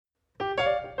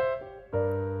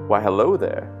Why, hello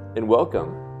there, and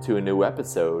welcome to a new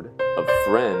episode of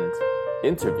Friend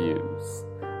Interviews.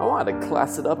 I wanted to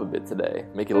class it up a bit today,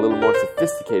 make it a little more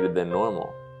sophisticated than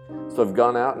normal. So I've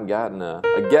gone out and gotten a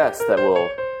guest that will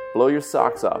blow your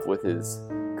socks off with his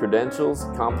credentials,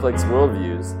 complex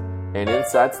worldviews, and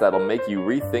insights that'll make you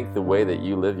rethink the way that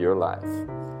you live your life.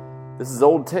 This is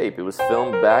old tape. It was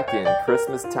filmed back in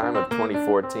Christmas time of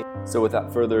 2014. So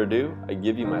without further ado, I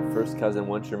give you my first cousin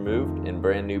once removed and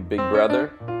brand new big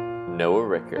brother, Noah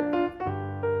Ricker.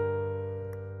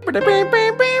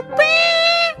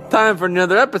 Time for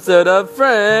another episode of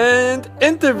Friend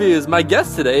Interviews. My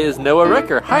guest today is Noah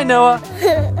Ricker. Hi, Noah.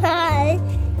 Hi.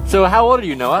 So how old are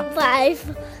you, Noah?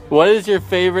 5. What is your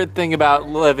favorite thing about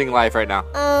living life right now?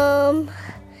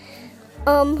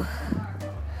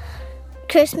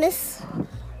 Christmas.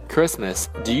 Christmas.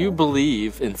 Do you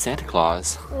believe in Santa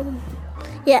Claus?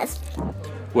 Yes.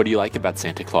 What do you like about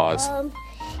Santa Claus?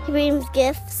 He brings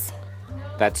gifts.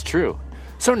 That's true.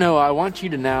 So Noah, I want you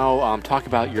to now talk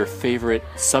about your favorite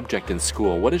subject in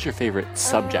school. What is your favorite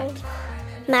subject?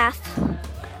 Math.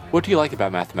 What do you like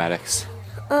about mathematics?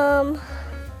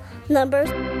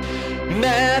 Numbers.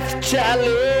 Math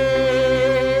challenge!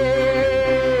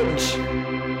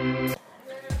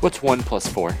 What's 1 plus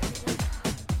 4?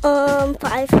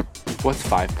 5. What's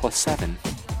 5 plus 7?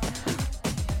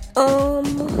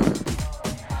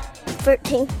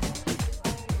 13.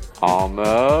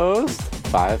 Almost.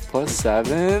 5 plus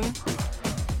 7?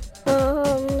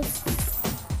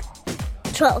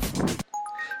 12.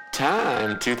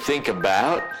 Time to think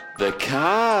about the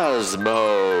cosmos.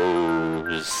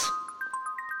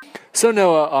 So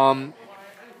Noah,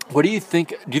 what do you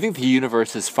think? Do you think the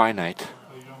universe is finite?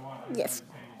 Yes.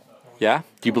 Yeah?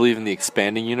 Do you believe in the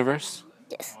expanding universe?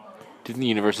 Yes. Do you think the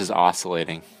universe is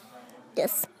oscillating?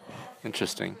 Yes.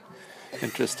 Interesting.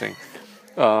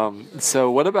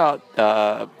 So what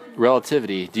about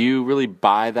relativity? Do you really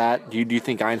buy that? Do you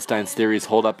think Einstein's theories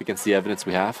hold up against the evidence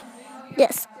we have?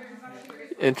 Yes.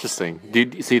 Interesting.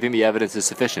 So you think the evidence is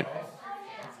sufficient?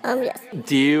 Yes.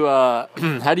 Do you,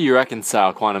 how do you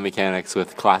reconcile quantum mechanics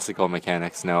with classical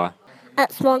mechanics, Noah?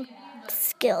 At small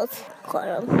scales,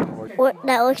 quantum.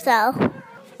 That works out.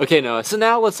 Okay, Noah, so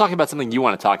now let's talk about something you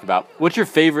want to talk about. What's your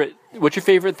favorite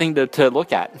thing to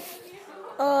look at?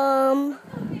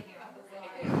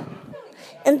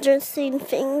 Interesting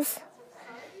things.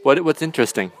 What's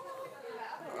interesting?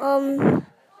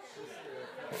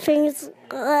 Things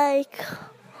like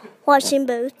watching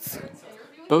boats.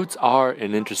 Boats are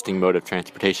an interesting mode of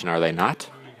transportation, are they not?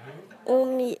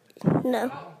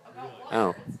 No.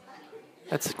 Oh.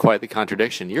 That's quite the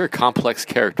contradiction. You're a complex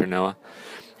character, Noah.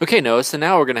 Okay, Noah, so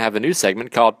now we're going to have a new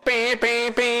segment called Role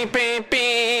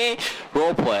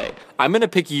Play. I'm going to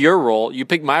pick your role, you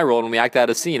pick my role, and we act out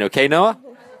a scene, okay, Noah?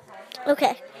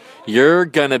 Okay. You're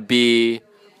going to be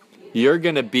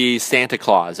Santa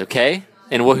Claus, okay?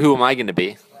 And who am I going to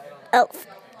be? Elf.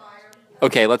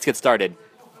 Okay, let's get started.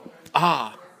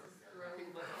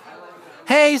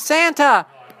 Hey, Santa!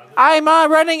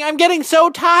 I'm getting so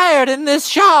tired in this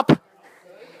shop.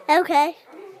 Okay.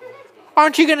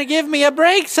 Aren't you going to give me a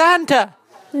break, Santa?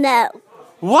 No.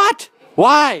 What?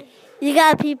 Why? You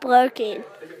gotta keep working.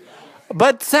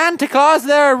 But Santa Claus,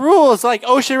 there are rules like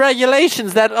OSHA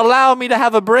regulations that allow me to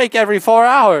have a break every 4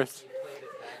 hours.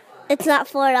 It's not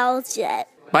 4 hours yet.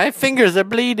 My fingers are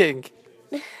bleeding.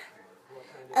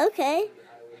 Okay.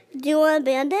 Do you want a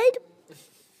Band-Aid?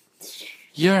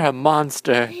 You're a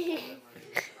monster.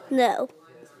 No.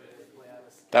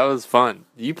 That was fun.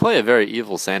 You play a very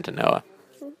evil Santa, Noah.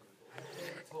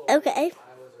 Okay.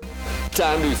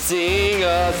 Time to sing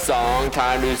a song,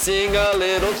 time to sing a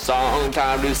little song,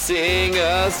 time to sing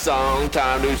a song,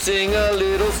 time to sing a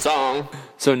little song.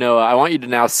 So Noah, I want you to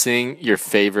now sing your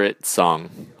favorite song.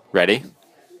 Ready?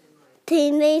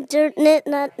 Teenager Knit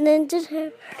Not Ninja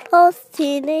Turtles.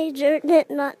 Teenager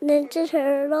Knit Not Ninja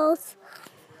Turtles.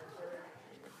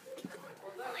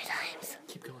 How many times?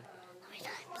 Keep going. How many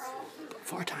times?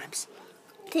 4 times.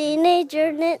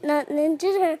 Teenager Knit Not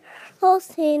Ninja Turtles.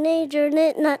 Teenager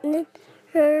Knit Not Ninja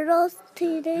Turtles.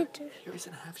 Teenager. Here's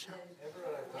in a half shell.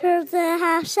 Turtles in a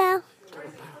half shell.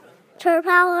 Turtle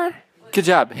power. Good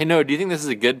job. Hey Noah, do you think this is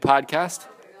a good podcast?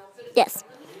 Yes.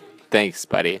 Thanks,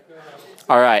 buddy.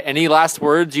 All right. Any last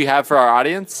words you have for our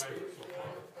audience?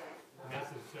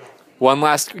 You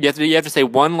have to say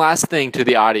one last thing to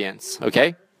the audience,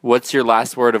 okay? What's your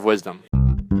last word of wisdom?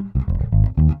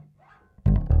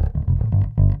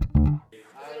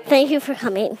 Thank you for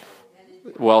coming.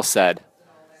 Well said.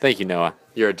 Thank you, Noah.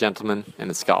 You're a gentleman and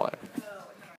a scholar.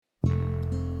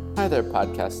 Hi there,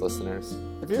 podcast listeners.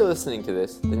 If you're listening to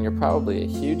this, then you're probably a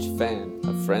huge fan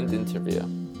of Friend Interview.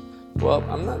 Well,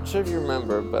 I'm not sure if you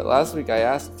remember, but last week I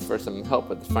asked for some help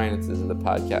with the finances of the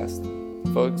podcast.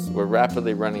 Folks, we're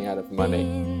rapidly running out of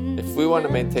money. If we want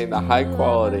to maintain the high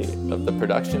quality of the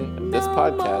production of this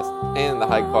podcast and the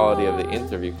high quality of the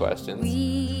interview questions,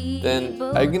 then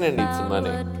I'm going to need some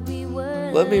money.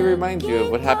 Let me remind you of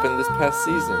what happened this past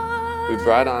season. We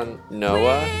brought on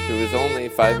Noah, who is only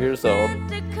 5 years old.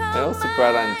 I also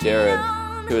brought on Jared,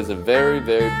 who has a very,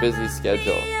 very busy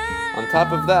schedule. On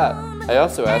top of that, I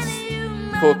also asked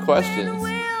cool questions.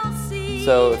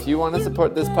 So if you want to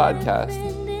support this podcast,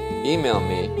 email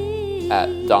me at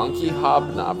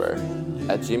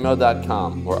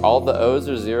donkeyhobnobber@gmail.com, where all the O's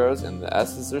are zeros and the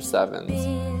S's are sevens.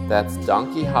 That's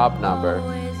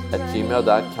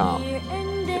donkeyhobnobber@gmail.com.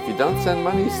 If you don't send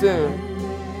money soon,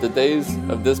 the days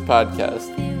of this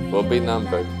podcast will be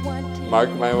numbered. Mark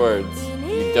my words,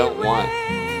 you don't want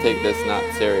to take this not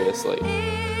seriously.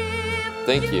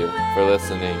 Thank you for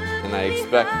listening, and I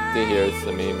expect to hear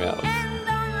some emails.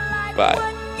 Bye.